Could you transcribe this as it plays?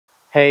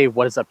Hey,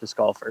 what is up, disc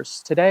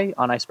golfers? Today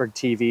on Iceberg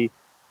TV,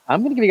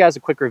 I'm going to give you guys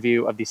a quick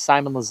review of the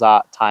Simon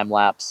Lizotte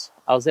time-lapse.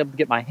 I was able to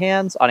get my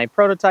hands on a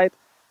prototype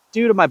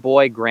due to my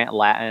boy Grant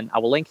Latin. I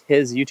will link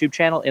his YouTube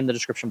channel in the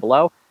description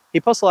below. He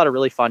posts a lot of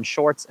really fun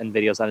shorts and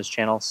videos on his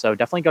channel, so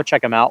definitely go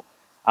check him out.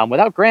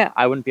 Without Grant,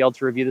 I wouldn't be able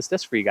to review this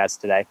disc for you guys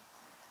today.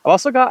 I've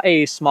also got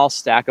a small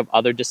stack of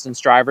other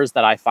distance drivers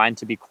that I find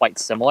to be quite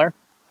similar.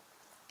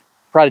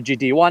 Prodigy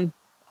D1,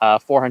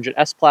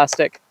 400S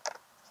plastic,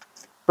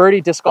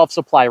 Birdie Disc Golf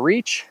Supply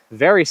Reach,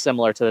 very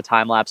similar to the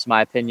time-lapse in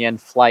my opinion,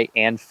 flight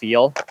and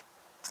feel.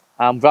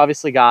 We've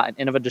obviously got an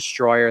Innova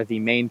Destroyer, the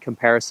main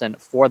comparison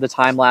for the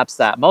time-lapse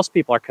that most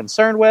people are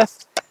concerned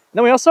with. And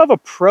then we also have a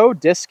Pro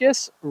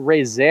Discus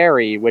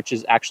Razeri, which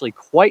is actually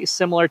quite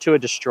similar to a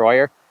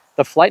Destroyer.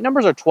 The flight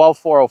numbers are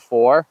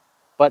 12.404,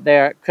 but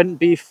they couldn't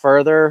be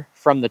further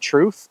from the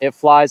truth. It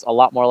flies a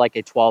lot more like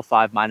a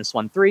 12.5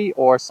 -1.3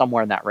 or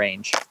somewhere in that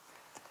range.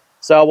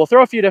 So we'll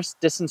throw a few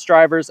distance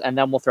drivers and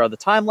then we'll throw the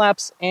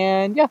time-lapse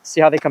and yeah,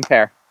 see how they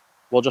compare.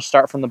 We'll just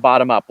start from the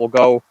bottom up. We'll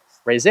go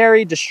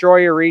Razeri,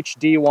 Destroyer, Reach,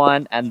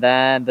 D1, and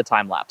then the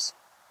time-lapse.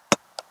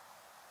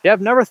 If you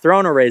have never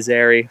thrown a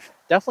Razeri,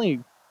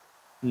 definitely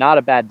not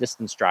a bad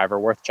distance driver,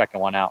 worth checking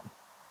one out.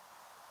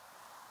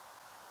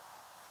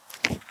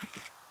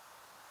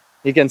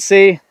 You can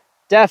see,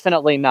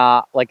 definitely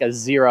not like a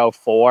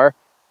 0.4.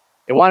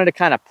 It wanted to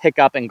kind of pick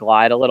up and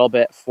glide a little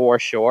bit for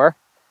sure.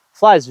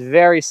 Flies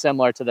very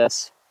similar to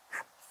this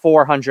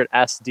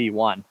 400S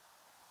D1.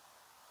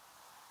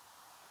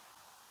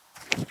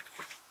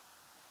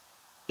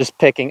 Just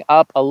picking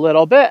up a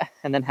little bit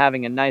and then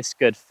having a nice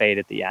good fade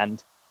at the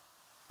end.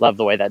 Love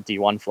the way that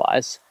D1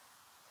 flies.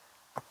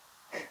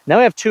 Now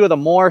we have two of the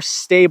more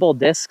stable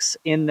discs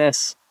in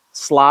this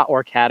slot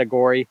or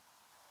category.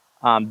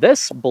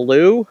 This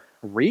blue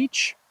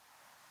Reach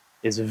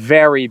is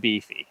very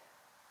beefy.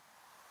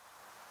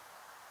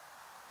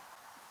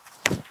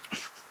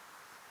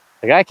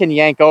 Like I can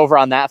yank over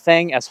on that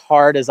thing as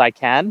hard as I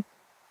can.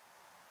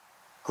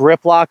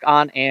 Grip lock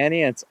on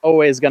Annie, and it's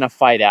always going to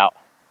fight out.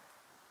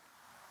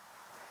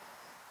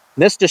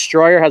 This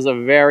Destroyer has a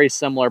very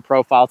similar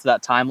profile to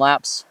that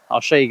time-lapse. I'll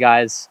show you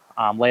guys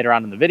later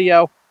on in the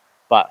video,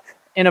 but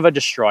Innova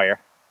Destroyer.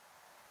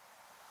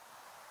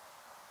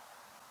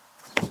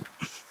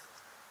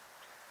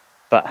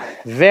 But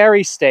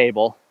very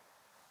stable.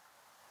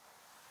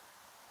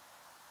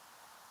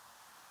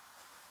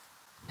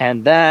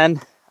 And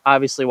then,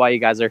 obviously, while you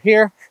guys are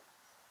here,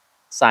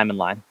 Simon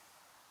line.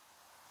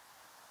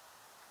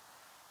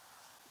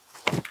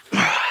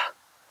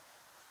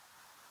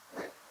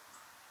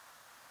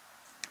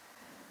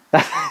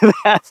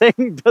 That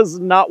thing does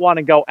not want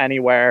to go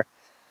anywhere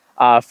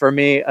for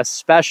me,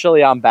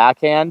 especially on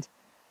backhand.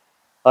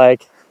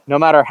 Like, no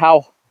matter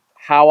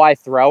how I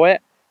throw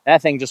it,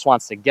 that thing just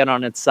wants to get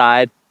on its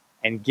side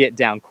and get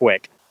down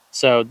quick.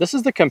 So this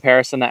is the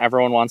comparison that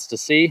everyone wants to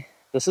see.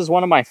 This is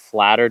one of my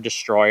flatter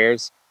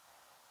Destroyers.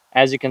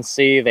 As you can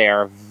see, they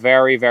are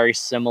very, very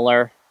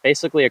similar,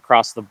 basically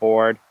across the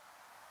board.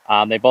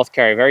 They both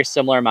carry a very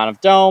similar amount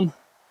of dome,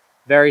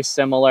 very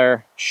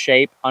similar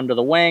shape under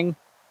the wing.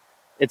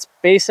 It's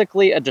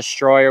basically a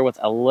Destroyer with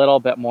a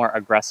little bit more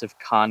aggressive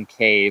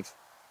concave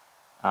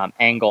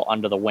angle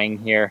under the wing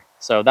here.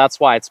 So that's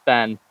why it's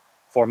been,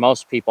 for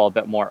most people, a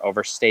bit more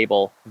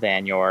overstable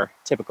than your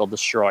typical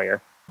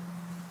Destroyer.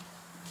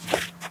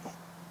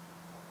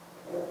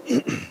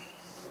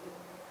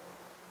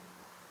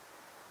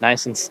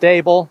 Nice and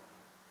stable.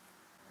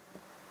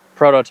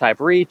 Prototype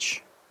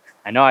Reach.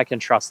 I know I can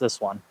trust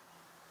this one.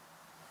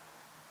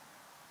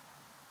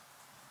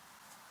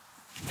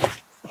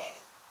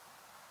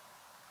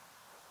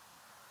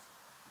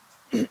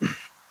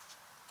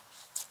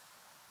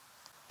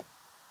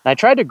 I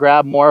tried to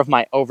grab more of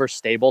my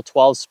overstable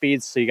 12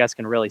 speeds so you guys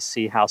can really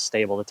see how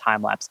stable the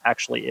time-lapse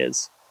actually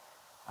is.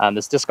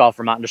 This Disc Golf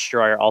Vermont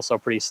Destroyer also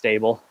pretty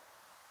stable.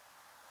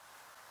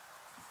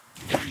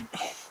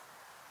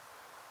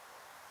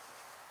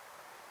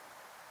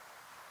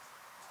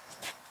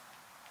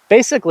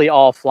 Basically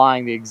all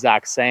flying the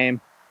exact same.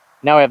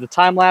 Now we have the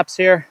time-lapse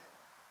here,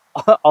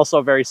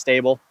 also very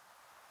stable.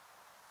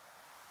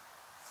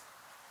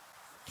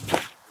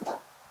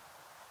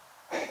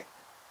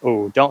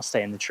 Ooh, don't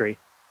stay in the tree.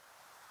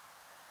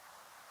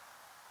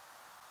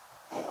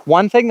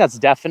 One thing that's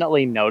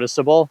definitely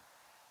noticeable,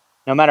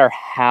 no matter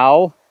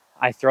how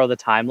I throw the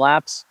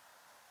time-lapse,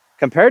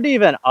 compared to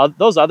even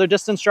those other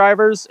distance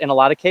drivers, in a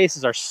lot of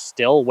cases are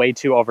still way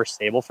too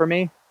overstable for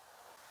me.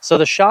 So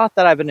the shot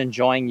that I've been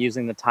enjoying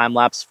using the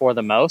time-lapse for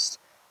the most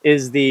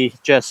is the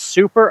just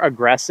super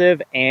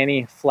aggressive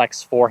Annie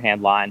flex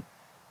forehand line.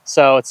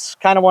 So it's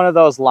kind of one of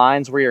those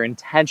lines where you're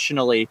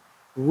intentionally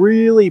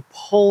really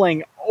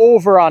pulling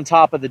over on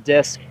top of the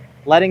disc,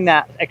 letting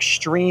that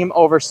extreme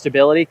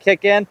overstability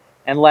kick in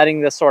and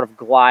letting this sort of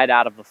glide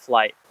out of the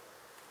flight.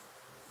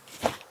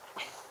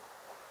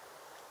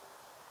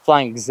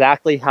 Flying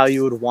exactly how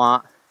you would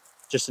want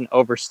just an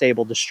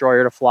overstable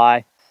Destroyer to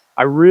fly.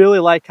 I really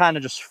like kind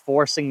of just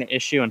forcing the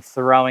issue and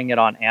throwing it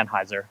on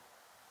Anheuser.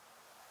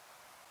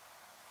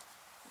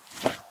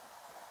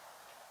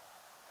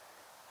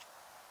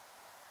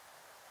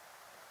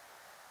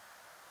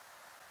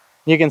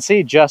 You can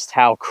see just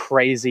how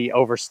crazy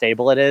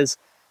overstable it is.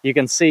 You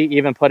can see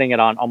even putting it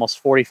on almost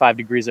 45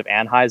 degrees of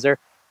anhyzer,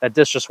 that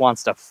this just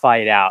wants to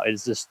fight out.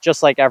 It's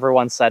just like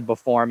everyone said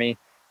before me,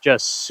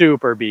 just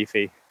super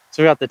beefy.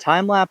 So we got the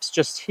Time-Lapse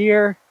just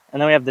here,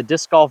 and then we have the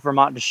Disc Golf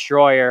Vermont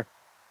Destroyer,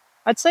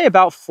 I'd say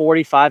about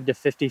 45 to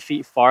 50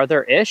 feet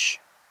farther-ish.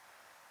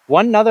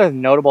 One other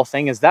notable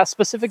thing is that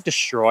specific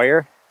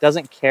Destroyer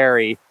doesn't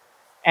carry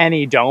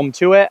any dome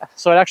to it,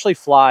 so it actually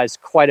flies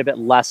quite a bit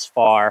less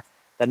far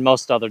than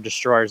most other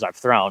Destroyers I've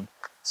thrown.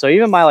 So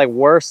even my like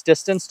worst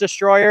distance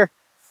Destroyer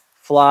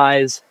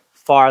flies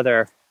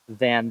farther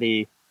than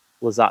the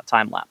Lizotte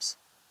Time-Lapse.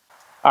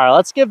 All right,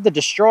 let's give the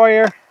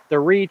Destroyer, the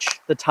Reach,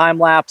 the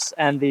Time-Lapse,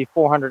 and the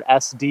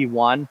 400S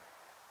D1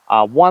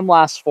 one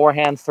last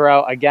forehand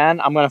throw. Again,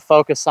 I'm going to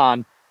focus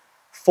on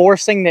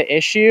forcing the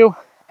issue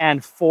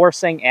and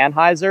forcing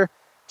anhyzer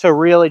to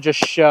really just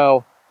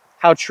show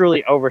how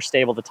truly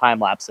overstable the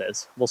Time-Lapse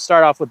is. We'll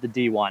start off with the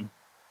D1.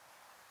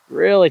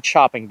 Really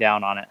chopping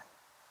down on it.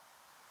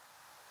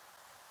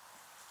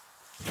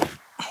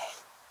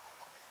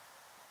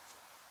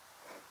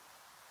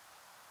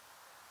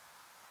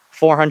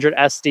 .400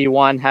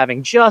 SD1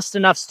 having just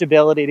enough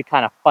stability to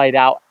kind of fight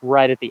out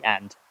right at the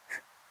end.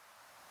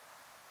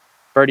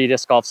 Birdie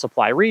Disc Golf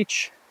Supply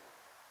Reach.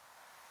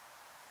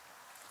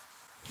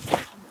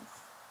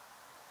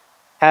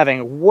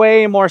 Having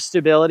way more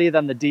stability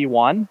than the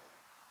D1.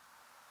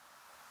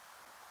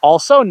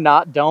 Also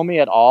not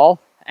domey at all,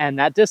 and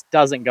that disc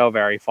doesn't go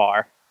very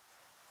far.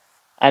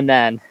 And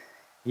then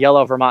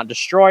Yellow Vermont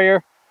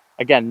Destroyer.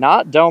 Again,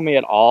 not domey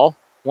at all.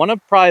 One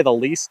of probably the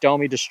least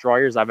domey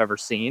Destroyers I've ever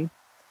seen.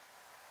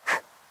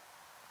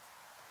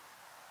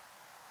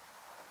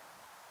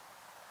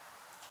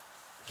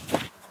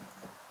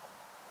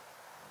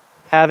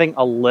 Having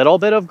a little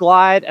bit of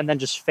glide and then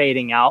just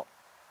fading out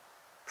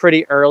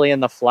pretty early in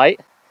the flight.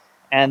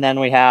 And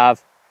then we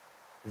have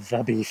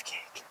the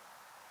Beefcake,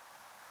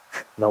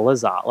 the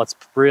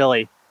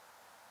Lizotte.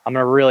 I'm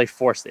gonna really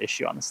force the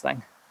issue on this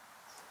thing.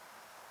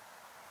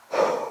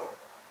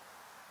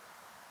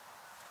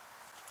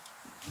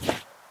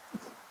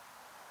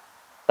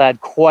 That had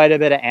quite a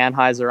bit of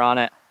anhyzer on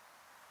it.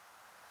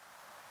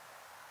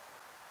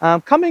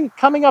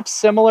 Coming up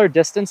similar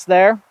distance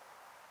there,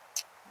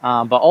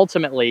 but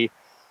ultimately,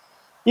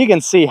 you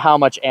can see how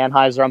much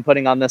anhyzer I'm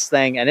putting on this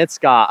thing, and it's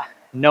got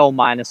no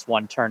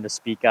 -1 turn to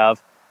speak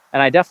of.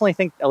 And I definitely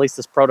think at least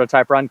this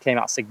prototype run came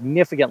out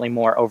significantly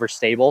more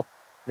overstable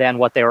than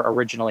what they were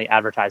originally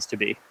advertised to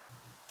be.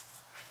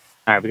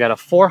 All right, we got a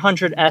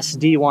 400S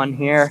D1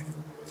 here.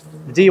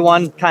 The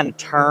D1 kind of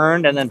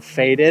turned and then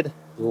faded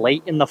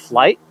late in the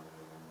flight.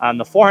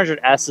 The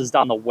 400S is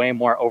on the way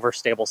more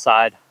overstable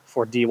side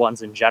for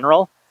D1s in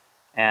general.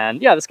 And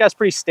yeah, this guy's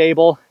pretty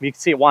stable. You can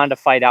see it wanted to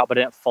fight out, but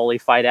it didn't fully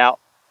fight out.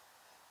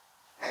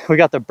 We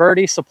got the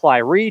Birdie Supply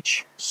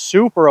Reach,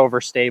 super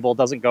overstable,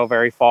 doesn't go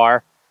very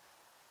far.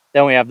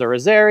 Then we have the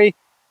Rosary,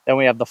 then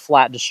we have the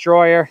Flat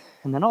Destroyer,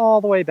 and then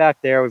all the way back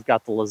there, we've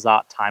got the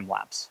Lizotte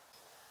Time-Lapse.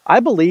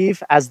 I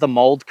believe as the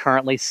mold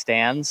currently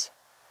stands,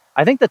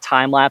 I think the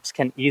Time-Lapse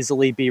can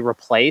easily be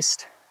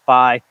replaced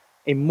by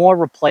a more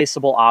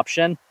replaceable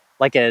option,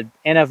 like an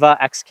Innova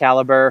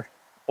Excalibur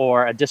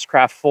or a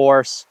Discraft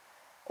Force,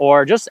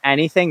 or just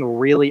anything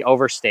really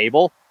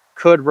overstable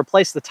could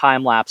replace the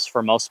Time-Lapse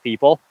for most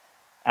people.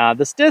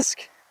 This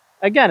disc,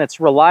 again, it's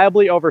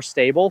reliably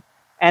overstable,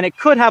 and it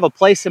could have a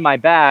place in my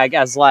bag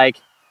as like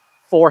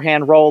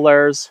forehand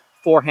rollers,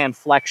 forehand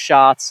flex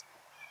shots,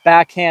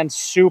 backhand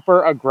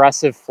super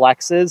aggressive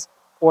flexes,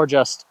 or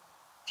just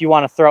if you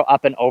want to throw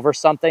up and over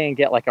something and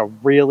get like a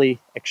really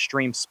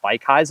extreme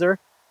spike hyzer,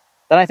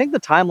 then I think the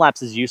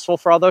Time-Lapse is useful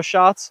for all those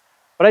shots,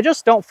 but I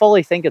just don't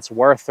fully think it's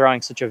worth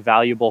throwing such a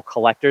valuable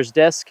collector's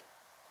disc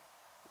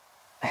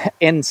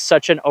in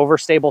such an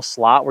overstable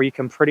slot where you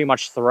can pretty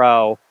much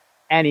throw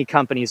any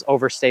company's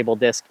overstable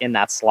disc in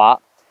that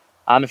slot.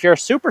 If you're a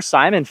super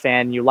Simon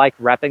fan, you like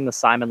repping the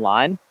Simon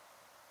line,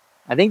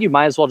 I think you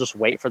might as well just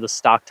wait for the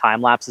stock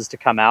Time-Lapses to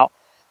come out.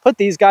 Put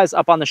these guys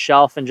up on the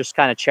shelf and just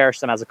kind of cherish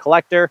them as a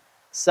collector,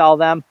 sell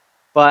them.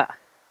 But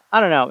I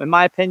don't know, in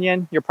my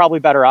opinion, you're probably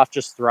better off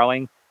just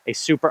throwing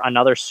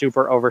another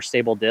super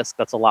overstable disc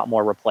that's a lot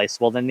more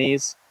replaceable than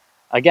these.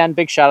 Again,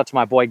 big shout out to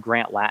my boy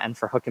Grant Latin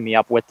for hooking me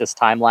up with this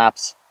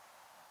Time-Lapse.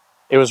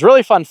 It was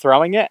really fun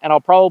throwing it, and I'll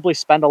probably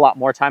spend a lot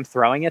more time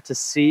throwing it to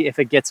see if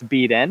it gets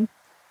beat in.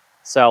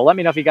 So let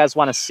me know if you guys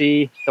want to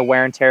see the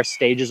wear and tear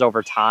stages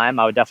over time.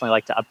 I would definitely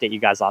like to update you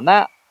guys on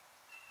that.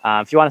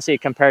 If you want to see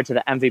it compared to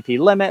the MVP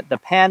Limit, the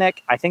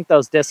Panic, I think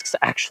those discs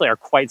actually are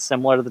quite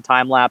similar to the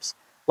Time-Lapse.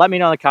 Let me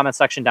know in the comment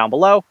section down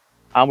below.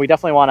 We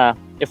definitely want to,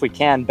 if we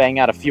can, bang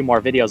out a few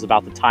more videos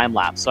about the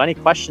Time-Lapse. So any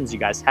questions you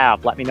guys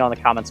have, let me know in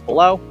the comments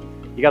below.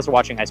 You guys are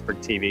watching Iceberg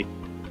TV,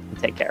 and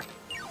take care.